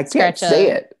axe? I can't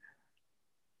say it.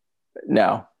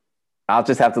 No. I'll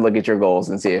just have to look at your goals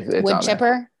and see if it's wood on chipper.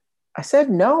 There. I said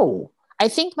no. I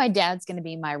think my dad's going to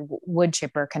be my wood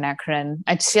chipper connection.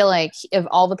 I just feel like of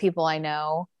all the people I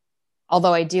know,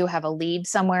 Although I do have a lead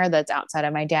somewhere that's outside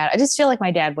of my dad. I just feel like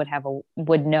my dad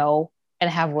would know and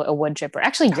have a wood chipper.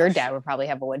 Actually, your dad would probably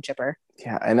have a wood chipper.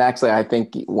 Yeah, and actually, I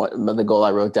think the goal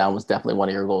I wrote down was definitely one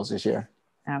of your goals this year.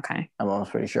 Okay, I'm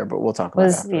almost pretty sure, but we'll talk about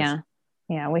it afterwards.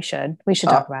 Yeah. We should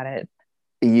talk about it.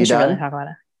 You we should done? really talk about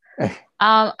it.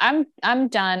 I'm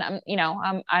done.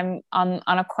 I'm on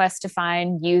a quest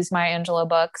to use my Angelou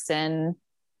books and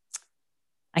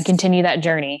continue that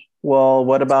journey. Well,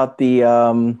 what about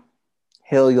the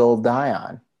hill you'll die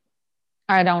on?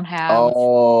 I don't have.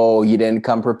 Oh, you didn't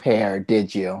come prepared,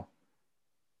 did you?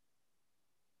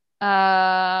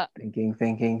 Thinking.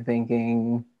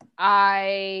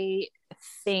 I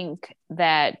think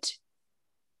that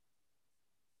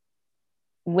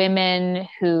women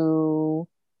who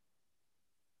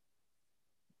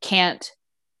can't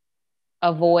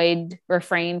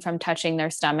refrain from touching their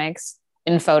stomachs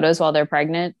in photos while they're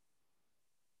pregnant,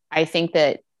 I think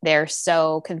that they're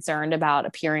so concerned about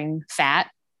appearing fat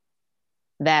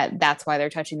that's why they're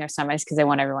touching their stomachs, because they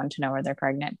want everyone to know where they're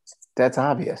pregnant. That's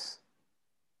obvious.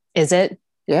 Is it?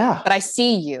 Yeah. But I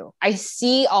see you. I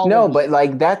see all. No, but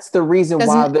like that's the reason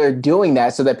why they're doing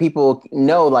that, so that people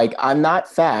know, like, I'm not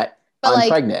fat. I'm like,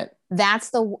 pregnant. That's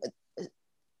the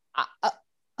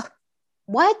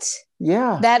what?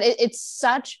 Yeah. That it's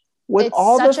such with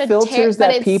all the filters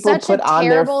that people put on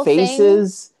their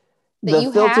faces,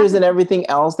 the filters and everything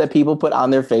else that people put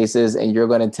on their faces, and you're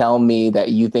going to tell me that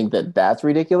you think that that's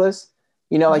ridiculous?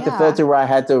 You know, like the filter where I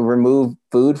had to remove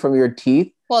food from your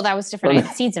teeth. Well, that was different. I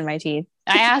had seeds in my teeth.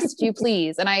 I asked you,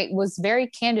 please, and I was very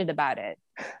candid about it.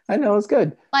 I know, it's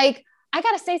good. Like, I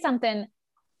got to say something.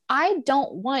 I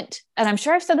don't want, and I'm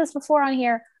sure I've said this before on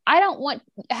here, I don't want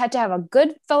to have a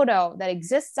good photo that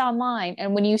exists online,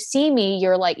 and when you see me,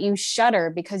 you're like, you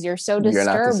shudder because you're so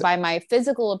disturbed by my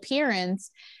physical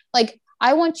appearance. Like,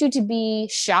 I want you to be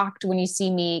shocked when you see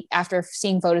me after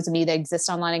seeing photos of me that exist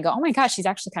online and go, oh my gosh, she's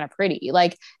actually kind of pretty.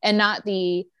 Like, and not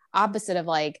the opposite of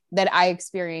like that I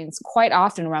experience quite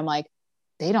often where I'm like,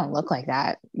 they don't look like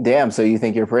that. Damn. So you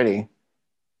think you're pretty?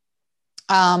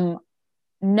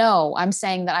 No, I'm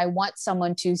saying that I want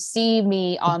someone to see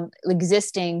me on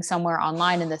existing somewhere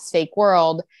online in this fake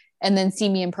world and then see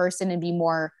me in person and be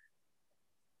more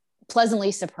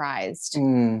pleasantly surprised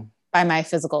by my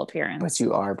physical appearance. But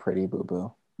you are pretty,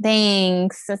 boo-boo.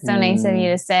 Thanks. That's so nice of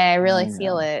you to say. I really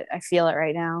feel it. I feel it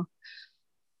right now.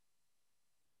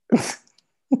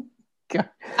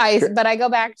 But I go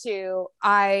back to,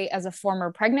 as a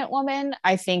former pregnant woman,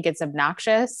 I think it's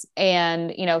obnoxious,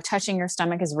 and, you know, touching your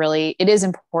stomach is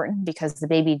important because the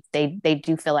baby, they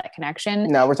do feel that connection.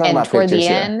 No, we're talking about toward the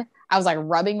end, I was like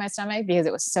rubbing my stomach because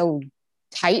it was so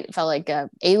tight. It felt like an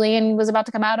alien was about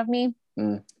to come out of me.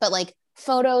 But like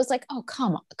photos, like, oh,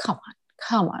 come on.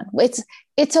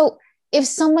 It's so, if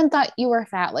someone thought you were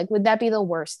fat, like, would that be the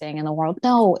worst thing in the world?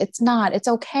 No, it's not. It's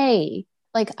okay.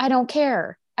 Like, I don't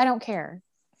care. I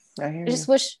just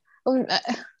wish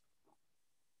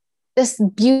this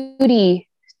beauty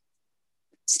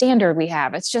standard we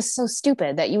have, it's just so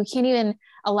stupid that you can't even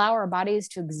allow our bodies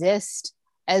to exist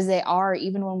as they are,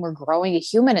 even when we're growing a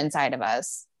human inside of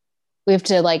us. We have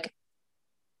to like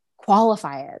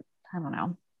qualify it. I don't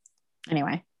know.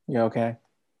 Anyway. You okay?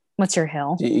 What's your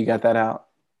hill? You got that out?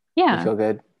 Yeah. You feel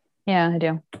good? Yeah, I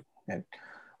do. Good.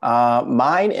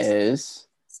 Mine is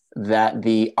that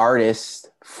the artist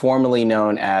formerly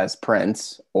known as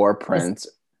Prince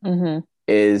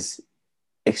is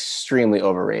extremely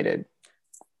overrated.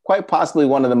 Quite possibly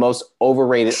one of the most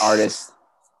overrated artists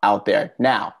out there.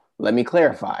 Now, let me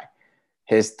clarify.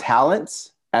 His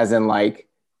talents, as in like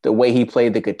the way he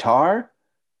played the guitar,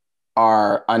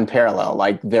 are unparalleled.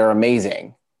 Like, they're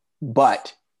amazing.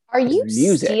 But are you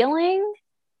stealing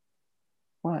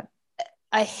what?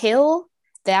 A hill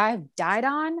that I've died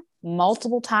on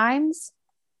multiple times?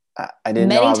 I didn't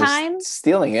know I was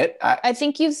stealing it. I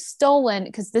think you've stolen,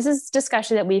 because this is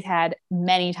discussion that we've had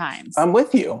many times. I'm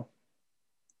with you.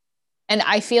 And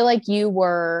I feel like you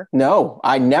were... No,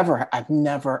 I've never,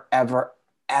 ever,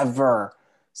 ever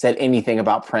said anything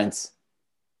about Prince.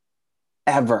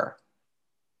 Ever.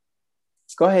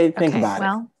 Go ahead, think about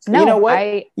it. No, you know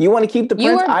what? You want to keep the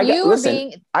Prince?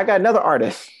 I got another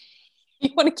artist.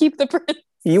 You want to keep the Prince?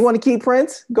 You want to keep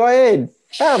Prince? Go ahead.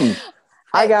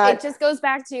 It just goes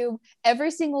back to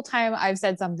every single time I've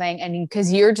said something, and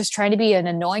because you're just trying to be an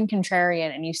annoying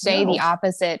contrarian and you say the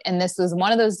opposite. And this was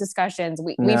one of those discussions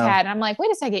we've had. And I'm like,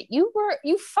 wait a second, you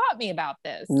fought me about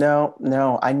this.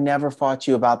 No, I never fought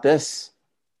you about this.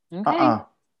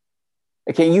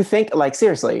 Okay, you think, like,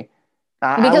 seriously,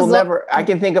 I will never. I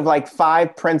can think of like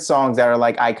 5 Prince songs that are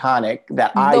like iconic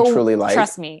that I truly like.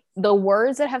 Trust me, the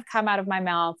words that have come out of my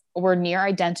mouth were near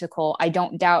identical. I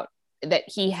don't doubt that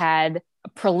he had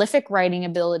prolific writing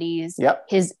abilities. Yep.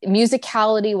 His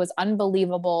musicality was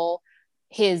unbelievable.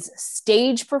 His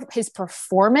his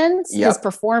performance, his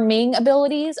performing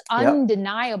abilities,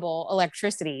 undeniable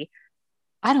electricity.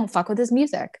 I don't fuck with his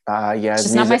music. Yeah, it's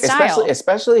just not my style.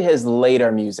 Especially his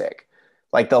later music.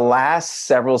 Like the last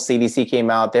several CDs he came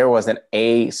out, there wasn't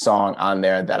a song on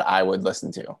there that I would listen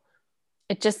to.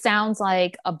 It just sounds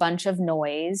like a bunch of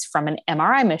noise from an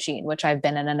MRI machine, which I've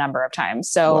been in a number of times.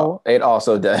 So it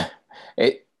also did.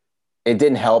 It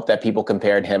didn't help that people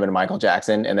compared him and Michael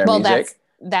Jackson in their music.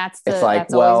 That's always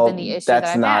been the issue.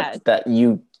 That's not that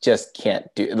you just can't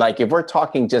do. Like if we're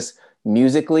talking just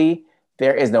musically,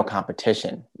 there is no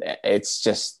competition. It's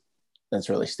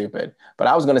really stupid. But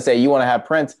I was going to say, you want to have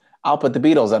Prince, I'll put the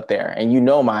Beatles up there. And you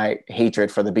know my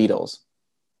hatred for the Beatles.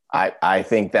 I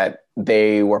think that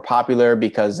they were popular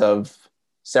because of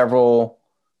several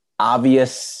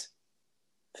obvious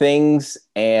things,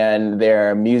 and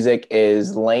their music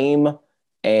is lame,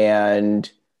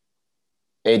 and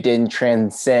it didn't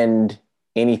transcend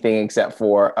anything except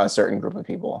for a certain group of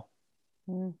people.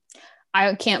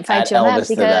 I can't fight you on that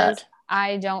because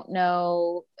I don't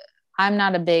know. I'm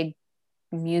not a big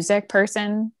music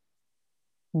person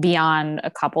beyond a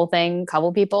couple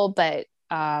people, but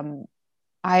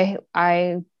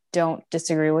I don't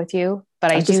disagree with you,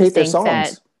 but I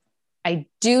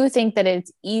do think that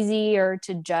it's easier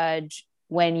to judge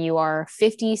when you are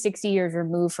 50, 60 years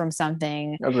removed from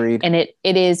something. Agreed. And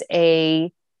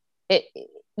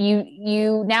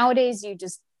you nowadays, you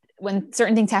just, when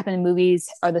certain things happen in movies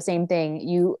are the same thing,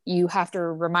 you have to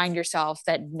remind yourself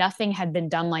that nothing had been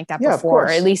done like that before. Or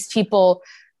at least people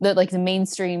that like the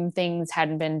mainstream things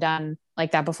hadn't been done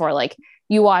like that before. Like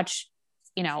you watch,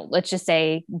 let's just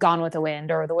say Gone with the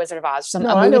Wind or The Wizard of Oz, a movie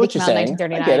that came out in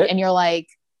 1939, and you're like,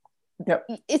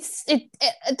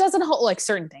 it doesn't hold, like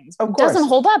certain things. It doesn't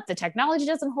hold up. The technology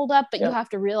doesn't hold up, but you have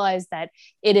to realize that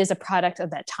it is a product of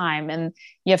that time, and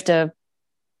you have to.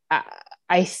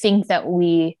 I think that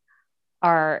we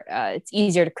are. It's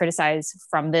easier to criticize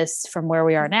from where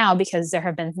we are now because there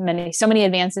have been so many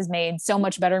advances made, so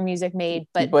much better music made.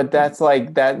 But that's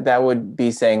like that. That would be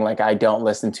saying like I don't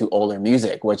listen to older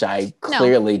music, which I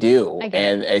clearly do,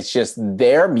 and it's just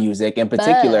their music in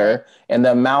particular, and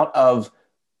the amount of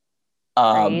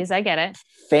praise, I get it,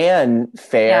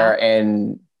 fanfare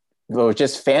and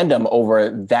just fandom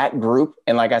over that group,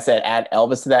 and like I said, add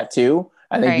Elvis to that too.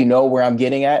 I think you know where I'm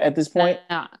getting at this point.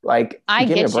 Like, give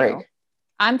me a break.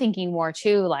 I'm thinking more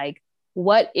too, like,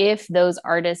 what if those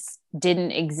artists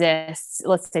didn't exist?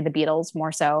 Let's say the Beatles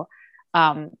more so.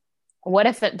 What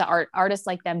if the artists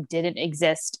like them didn't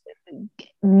exist?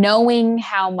 Knowing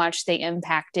how much they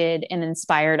impacted and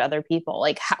inspired other people,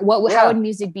 like how would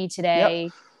music be today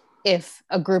if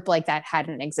a group like that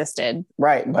hadn't existed?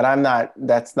 Right, but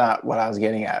that's not what I was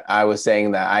getting at. I was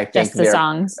saying that I think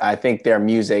songs. I think their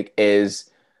music is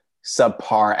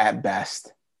subpar at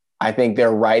best. I think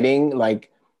their writing, like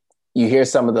you hear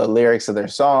some of the lyrics of their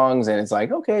songs and it's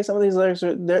like, okay, some of these lyrics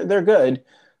they're good,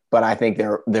 but I think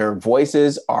their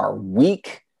voices are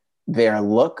weak. Their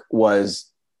look was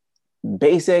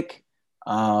basic.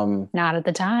 Not at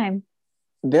the time.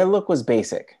 Their look was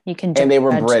basic. And they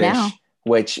were British now,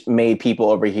 which made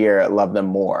people over here love them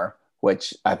more,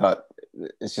 which I thought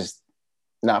it's just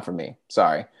not for me.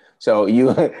 Sorry. So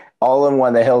you all in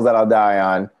one, The Hills That I'll Die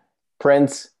On,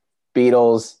 Prince,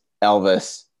 Beatles,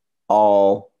 Elvis,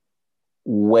 all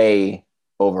way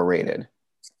overrated.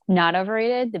 Not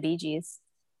overrated, the Bee Gees.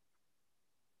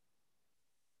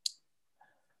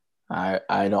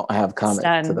 I don't have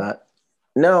comment to that.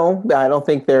 No, I don't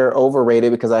think they're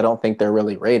overrated because I don't think they're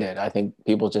really rated. I think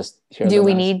people just hear them. Do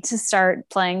we need to start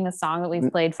playing the song that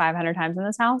we've played 500 times in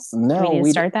this house? No. Do we need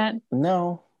to start that?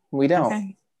 No, we don't.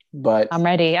 Okay. But I'm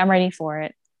ready. I'm ready for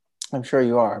it. I'm sure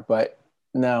you are, but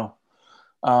no.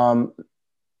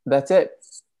 That's it.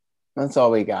 That's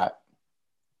all we got.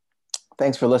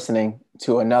 Thanks for listening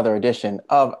to another edition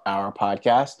of our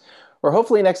podcast, where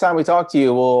hopefully next time we talk to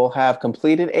you, we'll have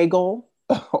completed a goal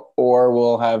or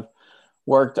we'll have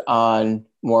worked on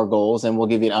more goals, and we'll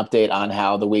give you an update on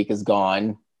how the week has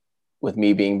gone with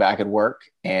me being back at work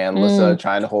and Lissa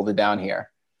trying to hold it down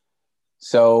here.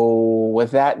 So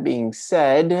with that being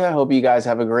said, I hope you guys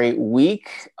have a great week.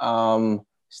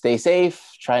 Stay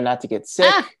safe. Try not to get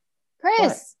sick.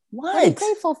 Chris, what are you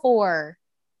grateful for?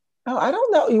 Oh, I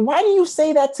don't know. Why do you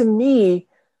say that to me?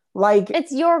 Like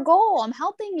it's your goal. I'm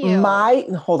helping you.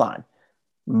 Hold on.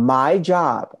 My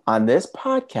job on this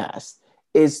podcast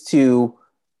is to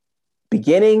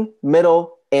beginning,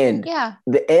 middle, end. Yeah.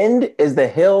 The end is the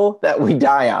hill that we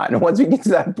die on. And once we get to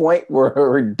that point,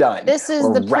 we're done.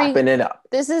 We're wrapping it up.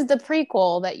 This is the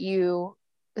prequel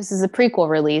this is a prequel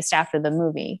released after the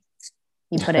movie.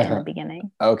 You put it in the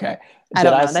beginning. Okay. I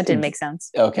don't know. That didn't make sense.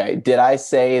 Okay. Did I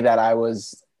say that I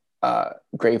was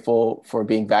grateful for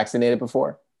being vaccinated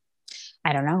before?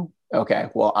 I don't know. Okay.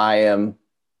 Well, I am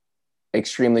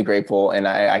extremely grateful, and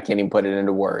I can't even put it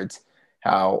into words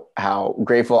how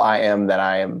grateful I am that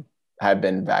have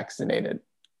been vaccinated.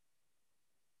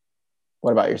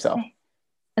 What about yourself?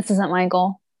 This isn't my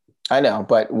goal. I know,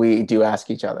 but we do ask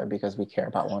each other because we care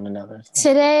about one another. So.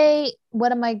 Today,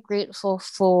 what am I grateful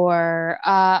for?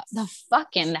 The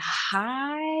fucking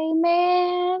high,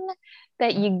 man,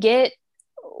 that you get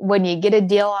when you get a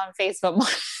deal on Facebook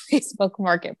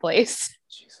Marketplace.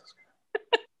 Jesus.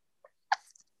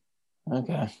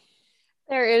 Okay.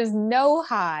 There is no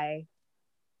high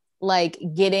like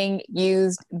getting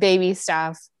used baby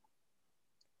stuff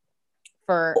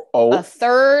for a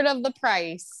third of the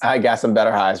price. I got some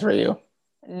better highs for you.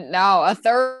 No, a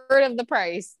third of the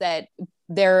price that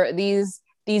these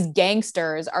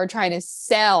gangsters are trying to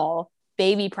sell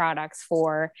baby products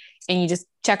for, and you just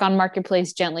check on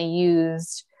Marketplace, gently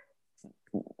used,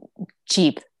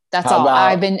 cheap. That's all.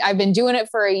 I've been doing it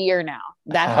for a year now.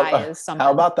 That high is something.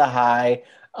 How about the high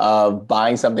of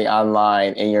buying something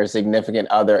online and your significant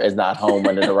other is not home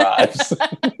when it arrives?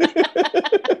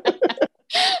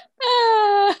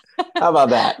 How about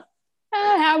that?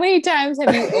 How many times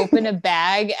have you opened a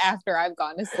bag after I've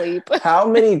gone to sleep? How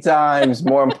many times,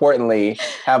 more importantly,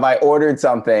 have I ordered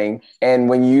something and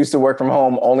when you used to work from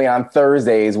home only on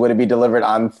Thursdays, would it be delivered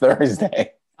on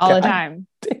Thursday? All the time.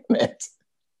 Damn it.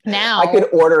 Now I could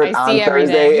order it on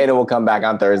Thursday and it will come back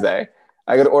on Thursday.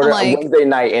 I could order it Wednesday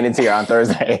night and it's here on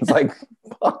Thursday. It's like,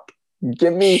 fuck,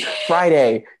 give me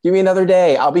Friday. Give me another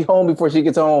day. I'll be home before she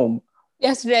gets home.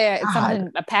 Yesterday,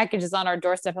 a package is on our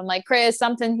doorstep. I'm like, Chris,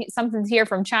 something's here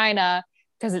from China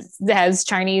because it has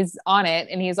Chinese on it.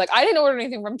 And he's like, I didn't order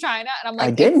anything from China. And I'm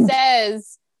like, it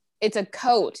says it's a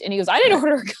coat. And he goes, I didn't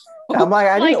order a coat. I'm like,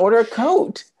 I didn't order a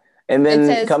coat. And then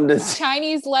it says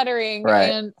Chinese lettering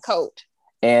and coat.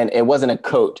 And it wasn't a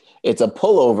coat. It's a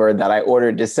pullover that I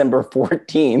ordered December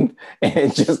 14th. And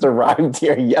it just arrived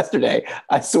here yesterday.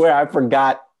 I swear I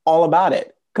forgot all about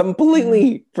it.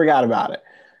 Completely forgot about it.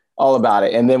 All about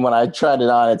it. And then when I tried it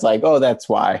on, it's like, oh, that's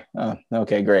why. Oh,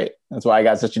 okay, great. That's why I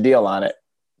got such a deal on it.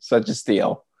 Such a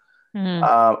steal.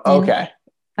 Okay.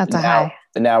 That's a high.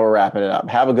 Now we're wrapping it up.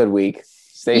 Have a good week.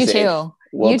 Stay safe.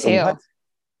 You too.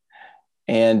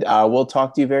 And we'll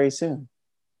talk to you very soon.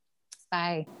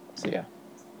 Bye. See ya.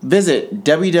 Visit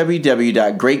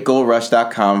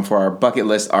www.greatgoalrush.com for our bucket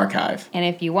list archive. And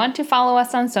if you want to follow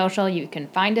us on social, you can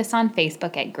find us on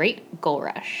Facebook at Great Goal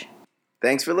Rush.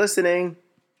 Thanks for listening.